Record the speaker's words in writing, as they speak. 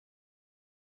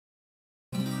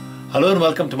Hello and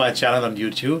welcome to my channel on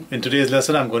YouTube. In today's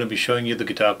lesson I'm going to be showing you the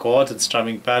guitar chords and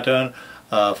strumming pattern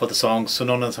for the song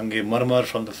Suno and Sangemarmar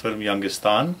from the film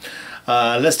Youngistaan.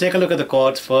 Let's take a look at the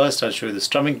chords first. I'll show you the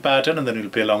strumming pattern and then we'll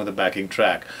play along with the backing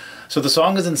track. So the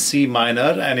song is in C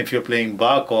minor, and if you're playing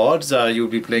bar chords you'll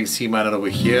be playing C minor over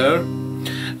here,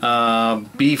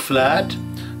 B flat,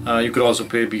 you could also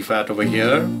play B flat over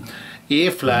here, A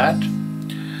flat.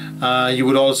 You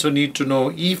would also need to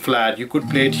know E flat. You could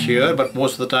play it here, but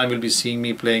most of the time you'll be seeing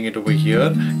me playing it over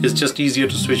here. It's just easier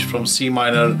to switch from C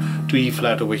minor to E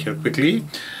flat over here quickly.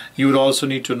 You would also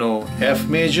need to know F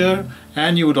major,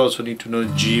 and you would also need to know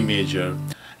G major.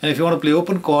 And if you want to play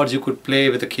open chords, you could play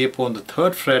with the capo on the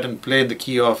 3rd fret and play in the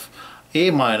key of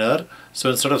A minor. So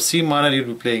instead of C minor,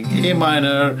 you'll be playing A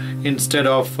minor. Instead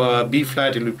of B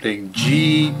flat, you'll be playing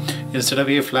G. Instead of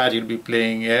A flat, you'll be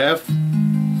playing F.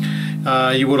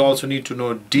 You would also need to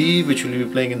know D, which you'll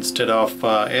be playing instead of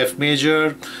F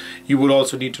major. You would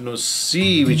also need to know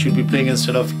C, which you'll be playing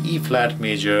instead of E flat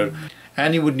major.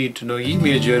 And you would need to know E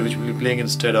major, which you'll be playing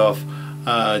instead of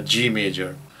G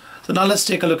major. So now let's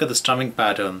take a look at the strumming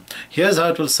pattern. Here's how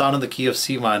it will sound in the key of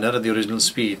C minor at the original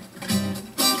speed.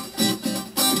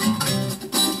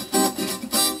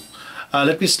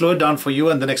 Let me slow it down for you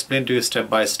and then explain to you step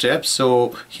by step.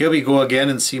 So here we go again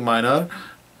in C minor.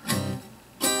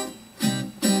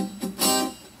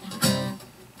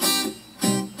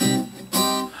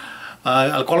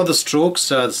 I'll call it the strokes.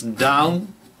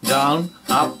 Down, down,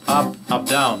 up, up, up,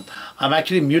 down. I'm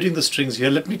actually muting the strings here.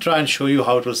 Let me try and show you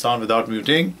how it will sound without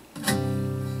muting.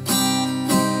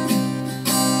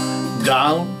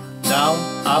 Down,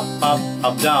 down, up, up,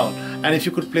 up, down. And if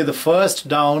you could play the first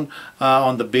down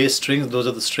on the bass strings, those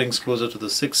are the strings closer to the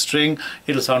 6th string,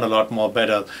 it'll sound a lot more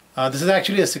better. This is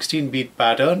actually a 16-beat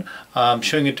pattern. I'm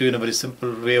showing it to you in a very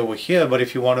simple way over here, but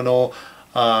if you want to know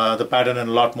the pattern in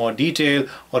a lot more detail,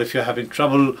 or if you're having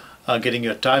trouble getting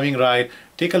your timing right,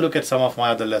 take a look at some of my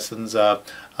other lessons, for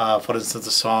instance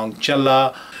the song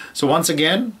Challa. So once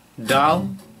again,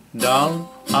 down, down,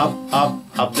 up, up,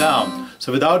 up, down.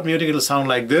 So without muting, it'll sound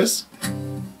like this.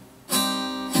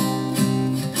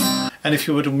 And if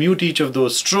you were to mute each of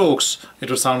those strokes, it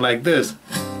will sound like this.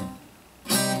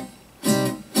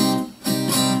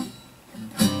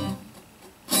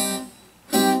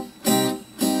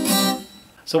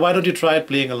 So why don't you try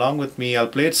playing along with me? I'll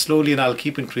play it slowly and I'll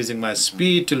keep increasing my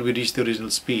speed till we reach the original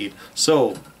speed.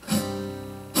 So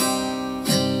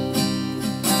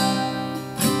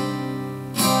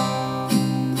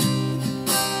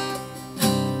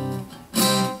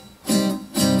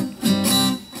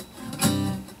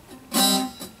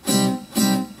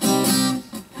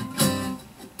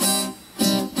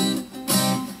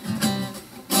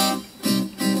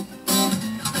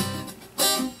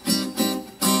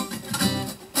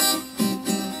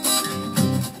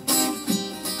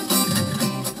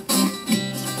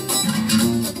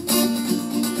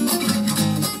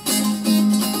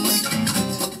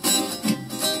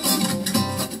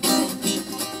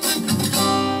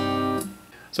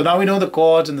So now we know the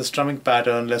chords and the strumming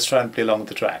pattern. Let's try and play along with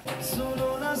the track.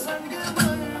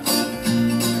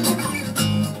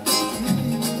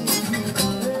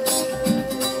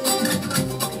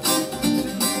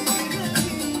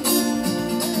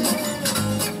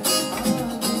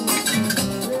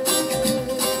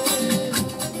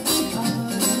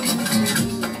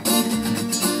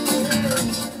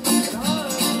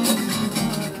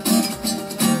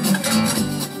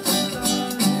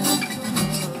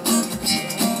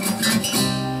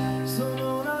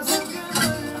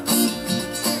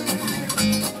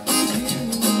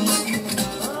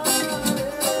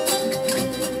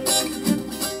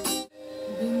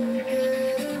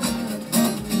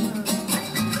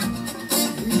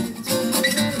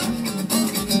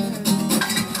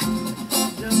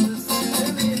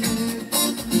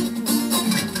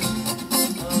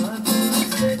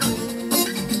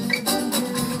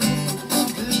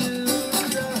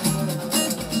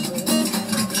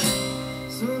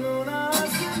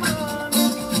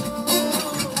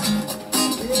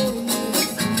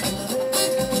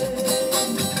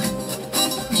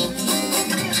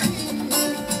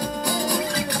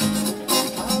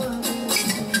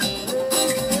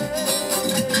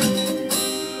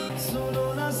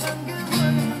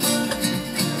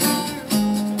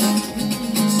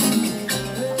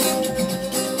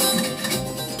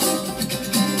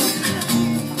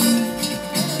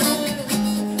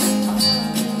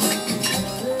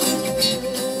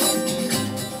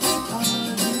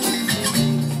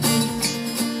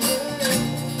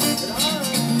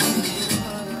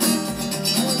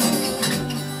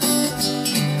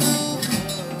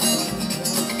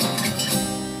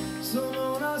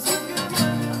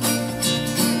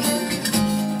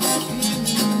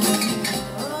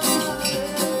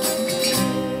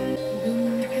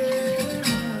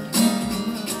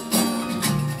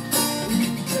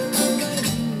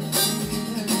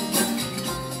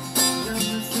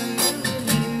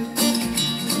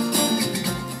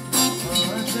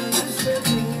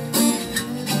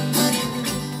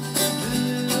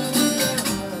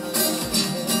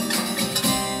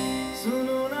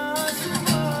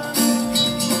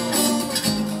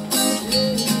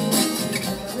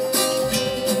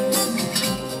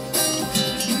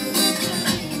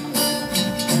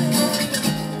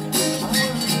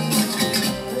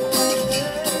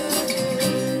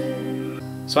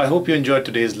 So I hope you enjoyed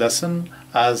today's lesson.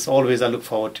 As always, I look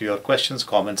forward to your questions,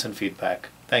 comments and feedback.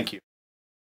 Thank you.